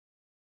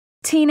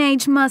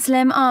Teenage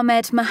Muslim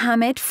Ahmed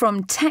Mohamed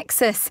from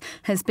Texas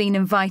has been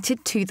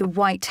invited to the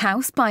White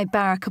House by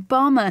Barack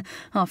Obama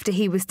after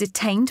he was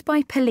detained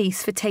by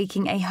police for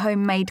taking a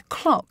homemade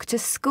clock to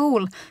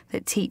school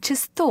that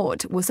teachers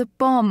thought was a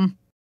bomb.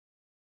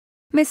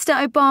 Mr.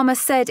 Obama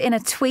said in a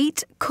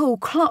tweet, "Cool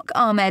clock,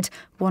 Ahmed.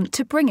 Want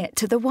to bring it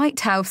to the White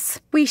House.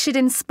 We should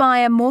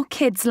inspire more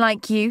kids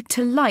like you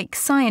to like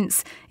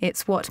science.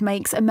 It's what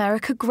makes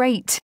America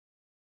great."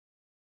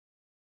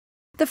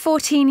 The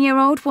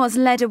 14-year-old was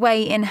led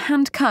away in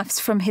handcuffs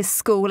from his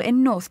school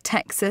in North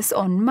Texas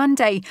on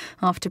Monday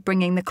after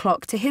bringing the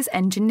clock to his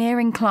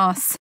engineering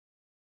class.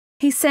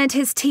 He said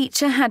his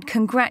teacher had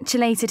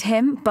congratulated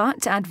him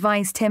but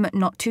advised him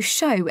not to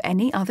show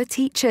any other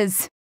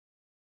teachers.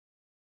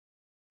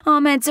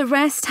 Ahmed's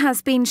arrest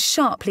has been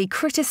sharply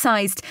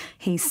criticised.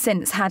 He's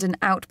since had an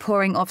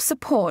outpouring of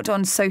support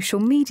on social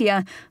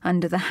media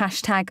under the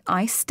hashtag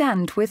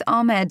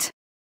 #IStandWithAhmed.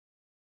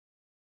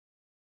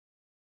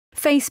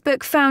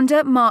 Facebook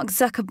founder Mark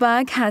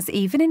Zuckerberg has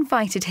even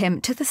invited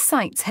him to the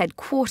site's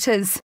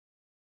headquarters.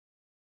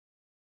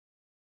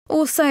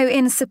 Also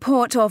in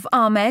support of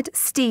Ahmed,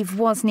 Steve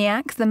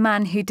Wozniak, the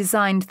man who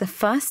designed the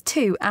first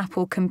two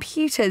Apple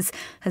computers,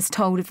 has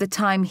told of the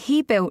time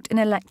he built an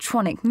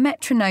electronic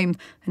metronome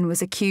and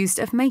was accused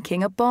of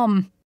making a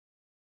bomb.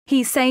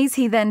 He says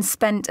he then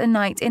spent a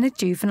night in a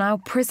juvenile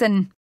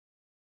prison.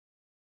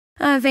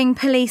 Irving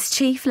Police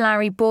Chief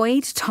Larry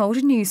Boyd told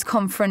a news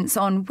conference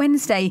on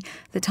Wednesday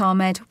that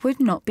Ahmed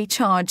would not be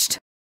charged.